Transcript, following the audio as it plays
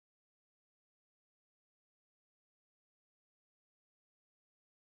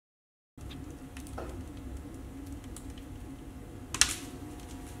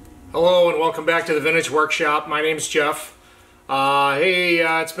Hello and welcome back to the Vintage Workshop. My name's Jeff.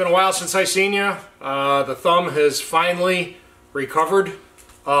 It's been a while since I seen you. The thumb has finally recovered.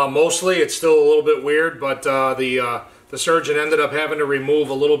 Mostly, it's still a little bit weird, but the surgeon ended up having to remove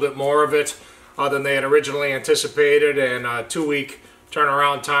a little bit more of it than they had originally anticipated, and a 2-week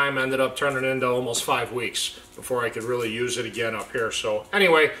turnaround time ended up turning into almost 5 weeks before I could really use it again up here. So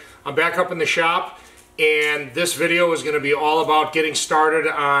anyway, I'm back up in the shop. And this video is going to be all about getting started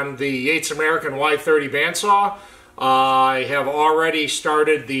on the Yates American Y30 bandsaw. I have already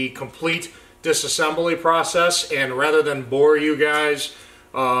started the complete disassembly process, and rather than bore you guys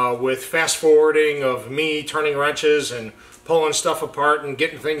with fast forwarding of me turning wrenches and pulling stuff apart and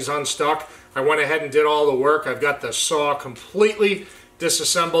getting things unstuck, I went ahead and did all the work. I've got the saw completely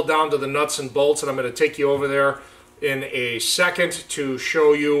disassembled down to the nuts and bolts, and I'm going to take you over there in a second to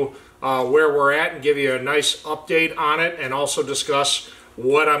show you where we're at and give you a nice update on it, and also discuss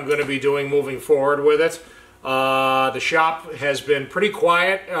what I'm going to be doing moving forward with it. The shop has been pretty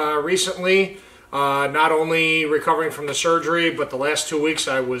quiet recently, not only recovering from the surgery, but the last 2 weeks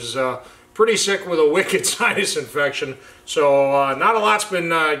I was pretty sick with a wicked sinus infection, so not a lot's been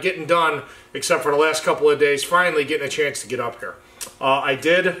getting done except for the last couple of days finally getting a chance to get up here. I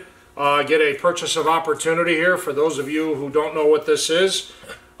did get a purchase of opportunity here. For those of you who don't know what this is,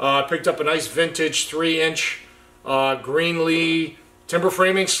 picked up a nice vintage 3-inch Greenlee timber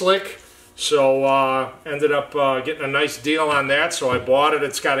framing slick. So ended up getting a nice deal on that. So I bought it.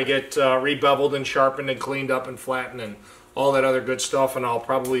 It's got to get rebeveled and sharpened and cleaned up and flattened and all that other good stuff. And I'll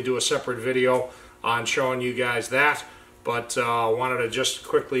probably do a separate video on showing you guys that. But wanted to just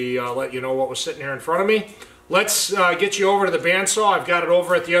quickly let you know what was sitting here in front of me. Let's get you over to the bandsaw. I've got it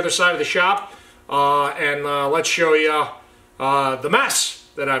over at the other side of the shop. And let's show you the mess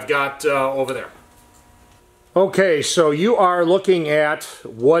that I've got over there. Okay, so you are looking at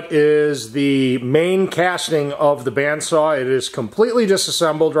what is the main casting of the bandsaw. It is completely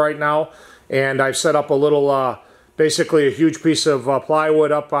disassembled right now, and I've set up a little, basically a huge piece of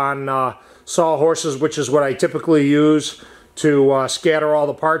plywood up on sawhorses, which is what I typically use to scatter all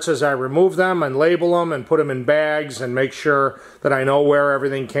the parts as I remove them and label them and put them in bags and make sure that I know where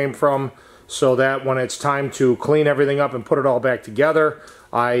everything came from, so that when it's time to clean everything up and put it all back together,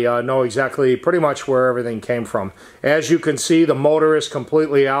 I know exactly pretty much where everything came from. As you can see, the motor is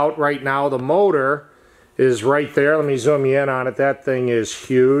completely out right now. The motor is right there. Let me zoom you in on it. That thing is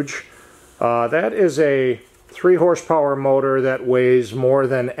huge. That is a 3 horsepower motor that weighs more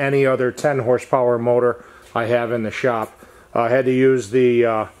than any other 10 horsepower motor I have in the shop. I had to use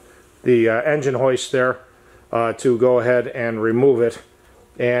the engine hoist there to go ahead and remove it,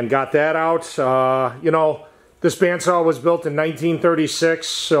 and got that out. You know, this bandsaw was built in 1936,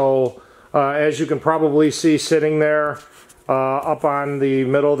 so as you can probably see sitting there up on the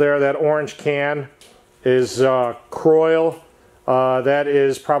middle there, that orange can is Croyle. That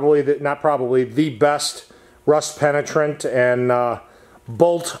is probably, the best rust penetrant and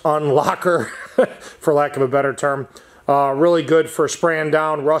bolt unlocker, for lack of a better term. Really good for spraying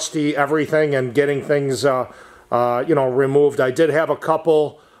down rusty everything and getting things you know, removed. I did have a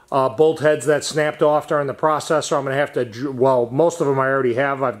couple bolt heads that snapped off during the process, so I'm going to have to, well, most of them I already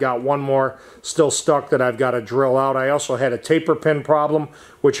have. I've got one more still stuck that I've got to drill out. I also had a taper pin problem,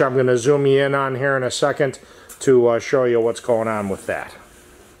 which I'm going to zoom you in on here in a second to show you what's going on with that.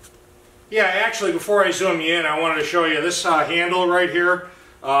 Yeah, actually, before I zoom you in, I wanted to show you this handle right here.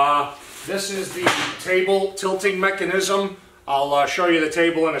 This is the table tilting mechanism. I'll show you the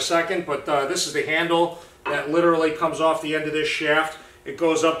table in a second, but this is the handle that literally comes off the end of this shaft. It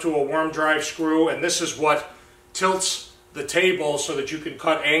goes up to a worm drive screw, and this is what tilts the table so that you can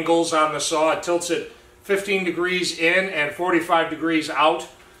cut angles on the saw. It tilts it 15 degrees in and 45 degrees out,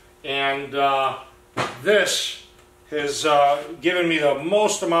 and this has given me the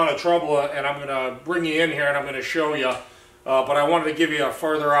most amount of trouble, and I'm going to bring you in here and I'm going to show you, but I wanted to give you a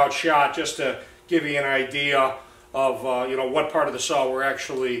further out shot just to give you an idea of you know, what part of the saw we're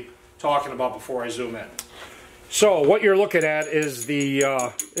actually talking about before I zoom in. So what you're looking at is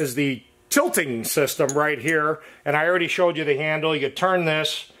the tilting system right here, and I already showed you the handle. You turn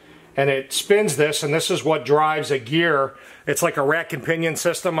this and it spins this, and this is what drives a gear. It's like a rack and pinion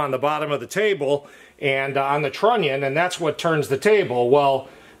system on the bottom of the table and on the trunnion, and that's what turns the table. Well,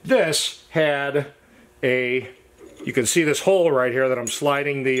 this had a, you can see this hole right here that I'm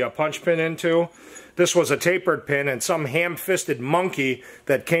sliding the punch pin into. This was a tapered pin, and some ham-fisted monkey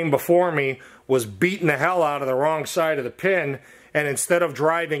that came before me was beating the hell out of the wrong side of the pin, and instead of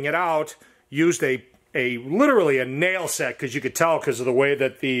driving it out, used literally a nail set, because you could tell because of the way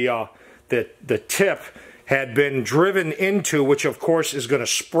that the tip had been driven into, which of course is going to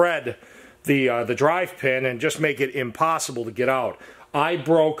spread the drive pin and just make it impossible to get out. I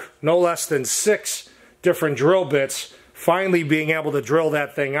broke no less than 6 different drill bits, finally being able to drill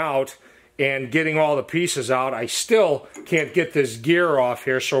that thing out and getting all the pieces out. I still can't get this gear off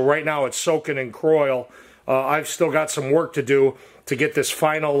here, so right now it's soaking in coil. I've still got some work to do to get this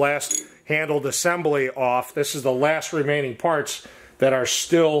final last handled assembly off. This is the last remaining parts that are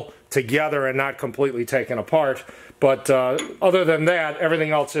still together and not completely taken apart. But other than that,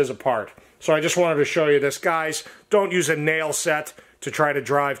 everything else is apart. So I just wanted to show you this. Guys, don't use a nail set to try to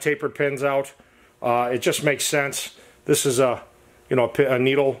drive tapered pins out. It just makes sense. This is a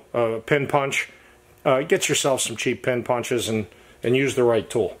needle pin punch. Get yourself some cheap pin punches and use the right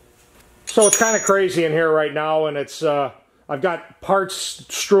tool. So it's kind of crazy in here right now, and it's I've got parts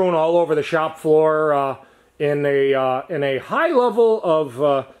strewn all over the shop floor in a high level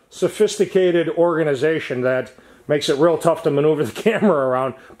of sophisticated organization that makes it real tough to maneuver the camera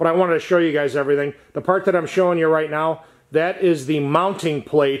around. But I wanted to show you guys everything. The part that I'm showing you right now, that is the mounting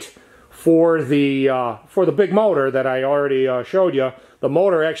plate for the big motor that I already showed you. The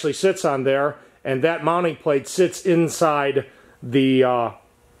motor actually sits on there, and that mounting plate sits inside the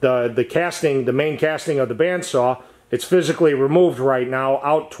casting, the main casting of the bandsaw. It's physically removed right now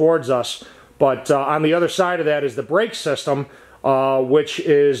out towards us, but on the other side of that is the brake system, which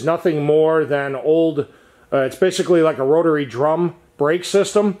is nothing more than old. It's basically like a rotary drum brake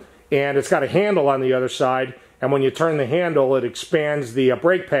system, and it's got a handle on the other side, and when you turn the handle, it expands the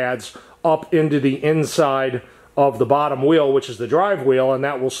brake pads up into the inside of the bottom wheel, which is the drive wheel, and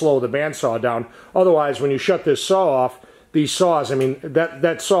that will slow the bandsaw down. Otherwise, when you shut this saw off, these saws, I mean,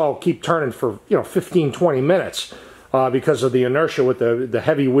 that saw will keep turning for 15-20 minutes because of the inertia with the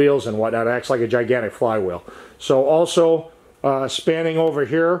heavy wheels and whatnot. It acts like a gigantic flywheel. So also spanning over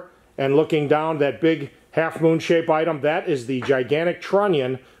here and looking down, that big half-moon shape item, that is the gigantic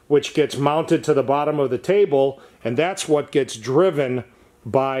trunnion, which gets mounted to the bottom of the table, and that's what gets driven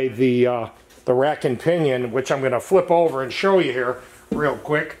by the rack and pinion, which I'm going to flip over and show you here real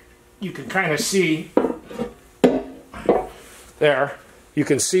quick. You can kind of see there. You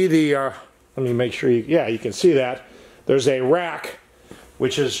can see the, let me make sure you can see that. There's a rack,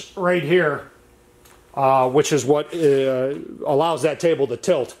 which is right here, which is what allows that table to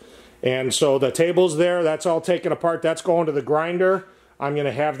tilt. And so the table's there, that's all taken apart, that's going to the grinder. I'm going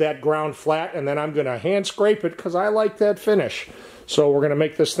to have that ground flat, and then I'm going to hand scrape it because I like that finish. So we're going to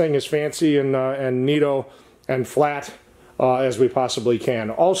make this thing as fancy and neato and flat as we possibly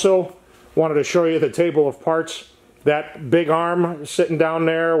can. Also, wanted to show you the table of parts. That big arm sitting down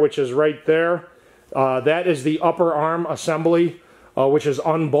there, which is right there, that is the upper arm assembly, which is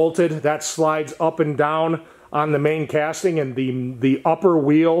unbolted. That slides up and down on the main casting, and the upper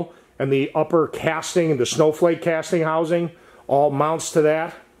wheel and the upper casting, the snowflake casting housing, all mounts to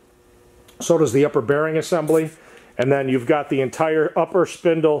that. So does the upper bearing assembly. And then you've got the entire upper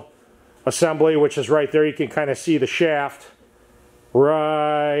spindle assembly, which is right there. You can kind of see the shaft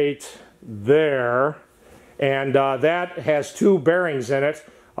right there. And that has 2 bearings in it.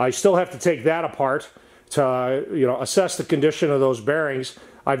 I still have to take that apart to assess the condition of those bearings.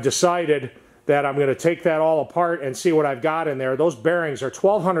 I've decided that I'm going to take that all apart and see what I've got in there. Those bearings are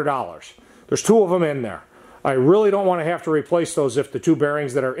 $1,200. There's 2 of them in there. I really don't want to have to replace those if the 2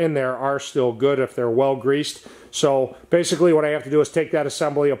 bearings that are in there are still good, if they're well greased. So basically what I have to do is take that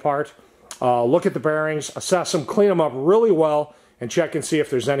assembly apart, look at the bearings, assess them, clean them up really well, and check and see if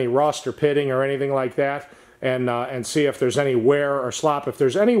there's any rust or pitting or anything like that, and see if there's any wear or slop. If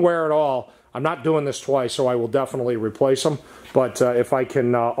there's any wear at all, I'm not doing this twice, so I will definitely replace them. But if I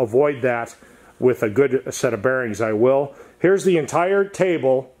can avoid that with a good set of bearings, I will. Here's the entire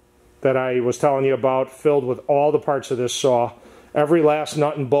table that I was telling you about, filled with all the parts of this saw. Every last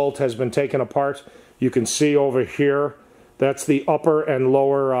nut and bolt has been taken apart. You can see over here, that's the upper and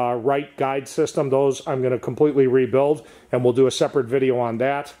lower right guide system. Those I'm going to completely rebuild, and we'll do a separate video on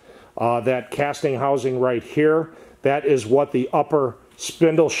that. That casting housing right here, that is what the upper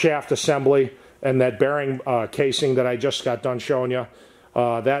spindle shaft assembly and that bearing casing that I just got done showing you,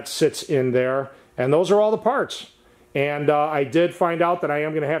 that sits in there. And those are all the parts. And I did find out that I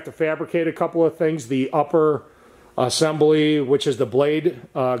am going to have to fabricate a couple of things. The upper assembly, which is the blade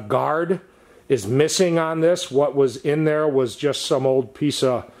guard, is missing on this. What was in there was just some old piece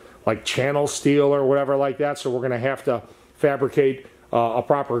of like channel steel or whatever like that. So we're going to have to fabricate a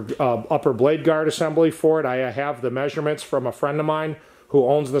proper upper blade guard assembly for it. I have the measurements from a friend of mine who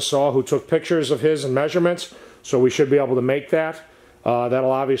owns the saw, who took pictures of his and measurements. So we should be able to make that.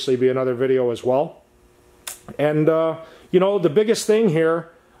 That'll obviously be another video as well. And, you know, the biggest thing here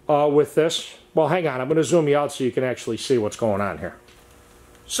with this. Well, hang on, I'm going to zoom you out so you can actually see what's going on here.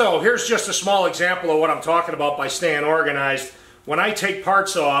 So here's just a small example of what I'm talking about by staying organized. When I take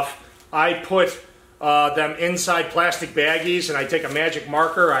parts off, I put them inside plastic baggies, and I take a magic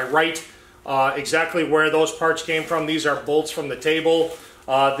marker. I write exactly where those parts came from. These are bolts from the table.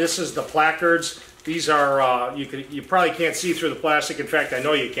 This is the placards. These are, you probably can't see through the plastic. In fact, I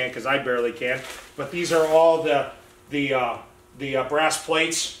know you can't because I barely can. But these are all the brass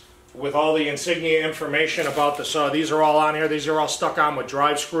plates with all the insignia information about the saw. These are all on here. These are all stuck on with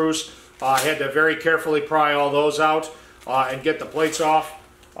drive screws. I had to very carefully pry all those out and get the plates off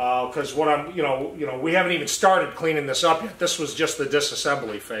because what I'm, we haven't even started cleaning this up yet. This was just the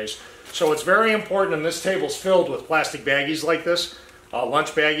disassembly phase. So it's very important, and this table's filled with plastic baggies like this,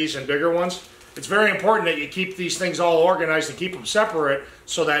 lunch baggies and bigger ones. It's very important that you keep these things all organized and keep them separate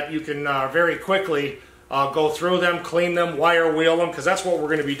so that you can very quickly go through them, clean them, wire wheel them, because that's what we're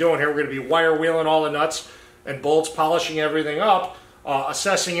going to be doing here. We're going to be wire wheeling all the nuts and bolts, polishing everything up,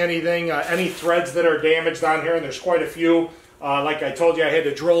 assessing anything, any threads that are damaged on here, and there's quite a few. Like I told you, I had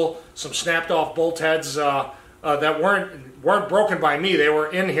to drill some snapped off bolt heads that weren't broken by me. They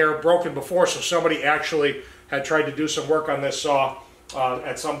were in here broken before, so somebody actually had tried to do some work on this saw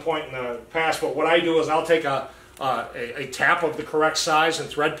at some point in the past. But what I do is I'll take a tap of the correct size and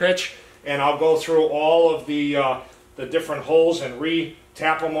thread pitch, and I'll go through all of the different holes and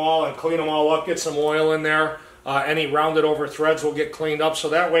re-tap them all and clean them all up, get some oil in there. Any rounded over threads will get cleaned up, so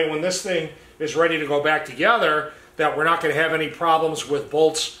that way when this thing is ready to go back together, that we're not going to have any problems with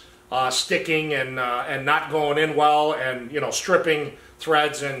bolts sticking and not going in well, and stripping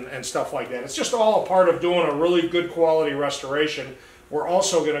threads and stuff like that. It's just all a part of doing a really good quality restoration. We're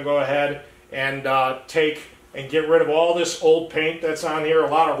also going to go ahead and take and get rid of all this old paint that's on here, a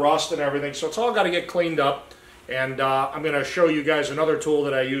lot of rust and everything. So it's all got to get cleaned up, and I'm going to show you guys another tool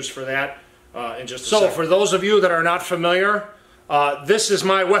that I use for that in just a second. So for those of you that are not familiar, this is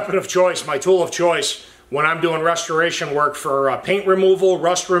my weapon of choice, my tool of choice when I'm doing restoration work for paint removal,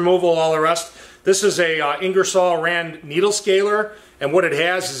 rust removal, all the rest. This is a Ingersoll Rand needle scaler, and what it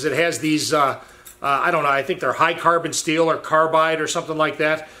has is it has these, I don't know, I think they're high carbon steel or carbide or something like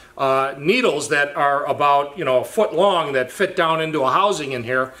that, needles that are about a foot long that fit down into a housing in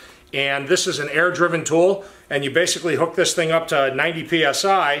here. And this is an air-driven tool, and you basically hook this thing up to 90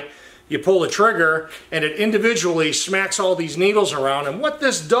 psi, you pull the trigger, and it individually smacks all these needles around. And what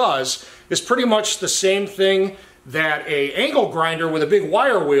this does is pretty much the same thing that a angle grinder with a big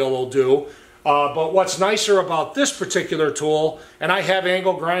wire wheel will do. But what's nicer about this particular tool, and I have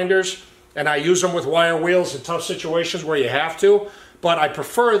angle grinders, and I use them with wire wheels in tough situations where you have to, but I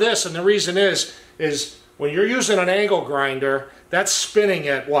prefer this, and the reason is when you're using an angle grinder, that's spinning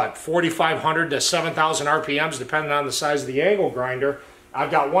at what, 4,500 to 7,000 RPMs, depending on the size of the angle grinder. I've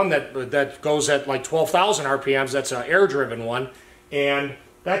got one that goes at like 12,000 RPMs. That's an air-driven one, and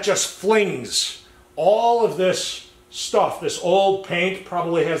that just flings all of this stuff, this old paint,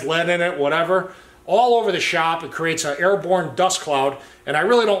 probably has lead in it, whatever, all over the shop. It creates an airborne dust cloud, and I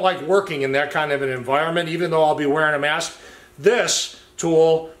really don't like working in that kind of an environment, even though I'll be wearing a mask. This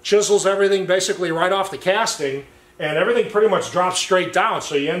tool chisels everything basically right off the casting, and everything pretty much drops straight down,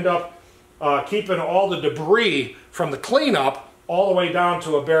 so you end up keeping all the debris from the cleanup all the way down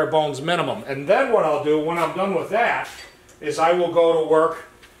to a bare bones minimum. And then what I'll do when I'm done with that is I will go to work.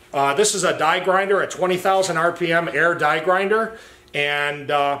 This is a die grinder, a 20,000 RPM air die grinder,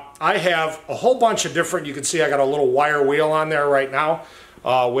 and I have a whole bunch of different, you can see I got a little wire wheel on there right now,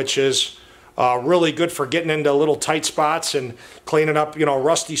 which is really good for getting into little tight spots and cleaning up,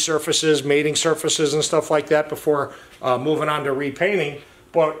 rusty surfaces, mating surfaces and stuff like that before moving on to repainting.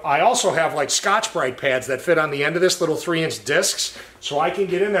 But I also have like Scotch-Brite pads that fit on the end of this, little 3-inch discs, so I can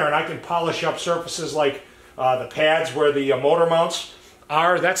get in there and I can polish up surfaces like the pads where the motor mounts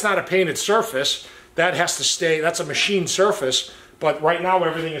are. That's not a painted surface. That has to stay, that's a machined surface, but right now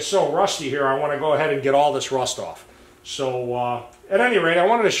everything is so rusty here, I want to go ahead and get all this rust off. So at any rate, I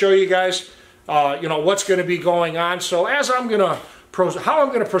wanted to show you guys what's going to be going on. So as how I'm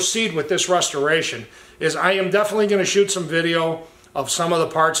going to proceed with this restoration is I am definitely going to shoot some video of some of the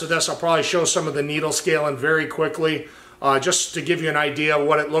parts of this. I'll probably show some of the needle scaling very quickly, just to give you an idea of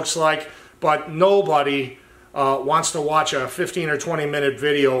what it looks like. But nobody wants to watch a 15 or 20 minute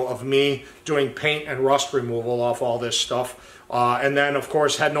video of me doing paint and rust removal off all this stuff. And then of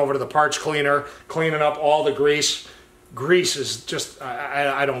course heading over to the parts cleaner, cleaning up all the grease. Grease is just,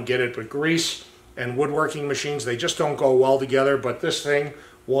 I don't get it, but grease and woodworking machines, they just don't go well together. But this thing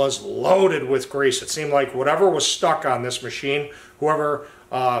was loaded with grease. It seemed like whatever was stuck on this machine, whoever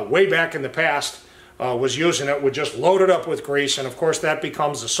way back in the past was using it would just load it up with grease, and of course that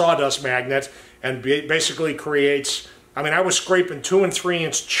becomes a sawdust magnet and basically creates, I mean, I was scraping 2 and 3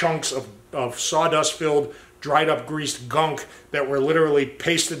 inch chunks of sawdust filled dried up greased gunk that were literally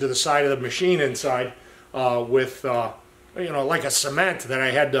pasted to the side of the machine inside with you know, like a cement that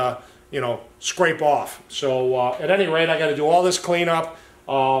I had to, you know, scrape off. So at any rate, I got to do all this cleanup.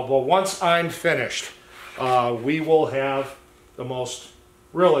 But once I'm finished, we will have the most,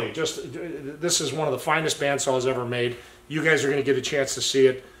 really, just, this is one of the finest bandsaws ever made. You guys are going to get a chance to see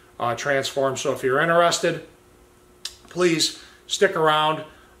it transform. So if you're interested, please stick around.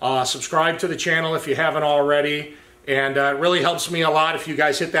 Subscribe to the channel if you haven't already. And it really helps me a lot if you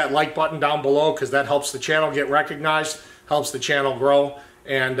guys hit that like button down below, because that helps the channel get recognized, helps the channel grow.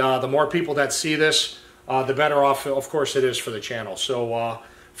 And the more people that see this, the better off, of course, it is for the channel. So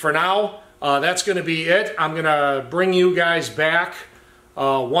for now, that's going to be it. I'm going to bring you guys back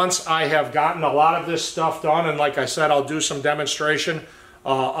once I have gotten a lot of this stuff done. And like I said, I'll do some demonstration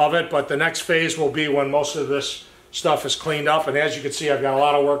of it. But the next phase will be when most of this stuff is cleaned up. And as you can see, I've got a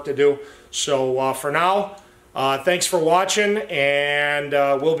lot of work to do. So for now, thanks for watching, and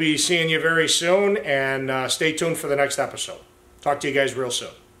we'll be seeing you very soon, and stay tuned for the next episode. Talk to you guys real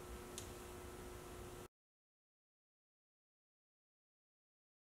soon.